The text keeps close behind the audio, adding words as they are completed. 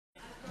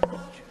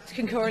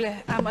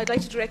Concurla. I'd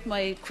like to direct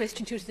my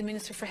question to the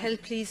Minister for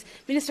Health, please.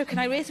 Minister, can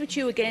I raise with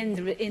you again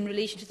in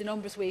relation to the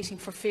numbers waiting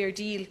for fair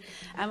deal?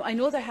 I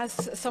know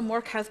some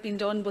work has been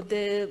done, but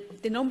the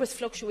numbers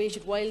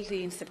fluctuated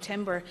wildly in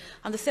September.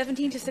 On the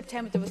 17th of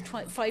September, there was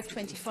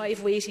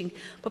 525 waiting,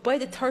 but by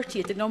the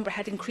 30th, the number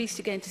had increased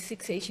again to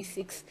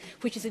 686,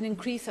 which is an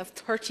increase of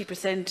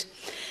 30%.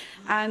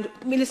 And,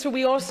 Minister,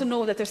 we also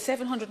know that there are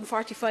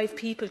 745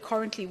 people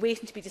currently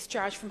waiting to be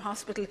discharged from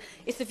hospital.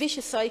 It's a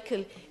vicious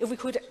cycle. If we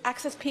could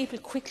access people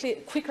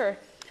quicker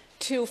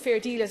to fair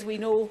deal, as we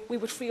know, we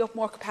would free up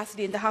more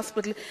capacity in the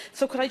hospital.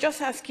 So could I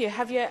just ask you,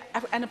 have you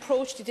an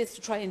approach to this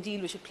to try and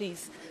deal with it,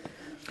 please?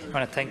 I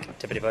want to thank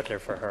Deputy Butler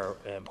for her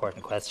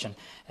important question.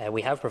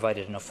 We have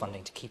provided enough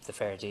funding to keep the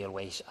fair deal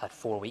wait at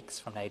 4 weeks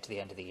from now to the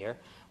end of the year.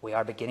 We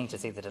are beginning to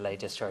see the delayed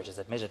discharges,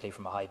 admittedly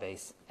from a high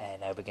base,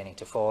 now beginning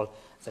to fall.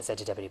 As I said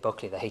to Deputy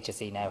Buckley, the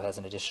HSE now has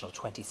an additional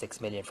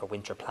 26 million for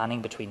winter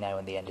planning between now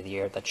and the end of the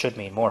year. That should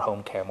mean more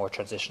home care, more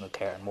transitional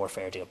care and more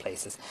fair deal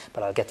places.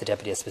 But I'll get the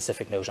Deputy a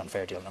specific note on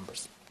fair deal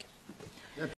numbers.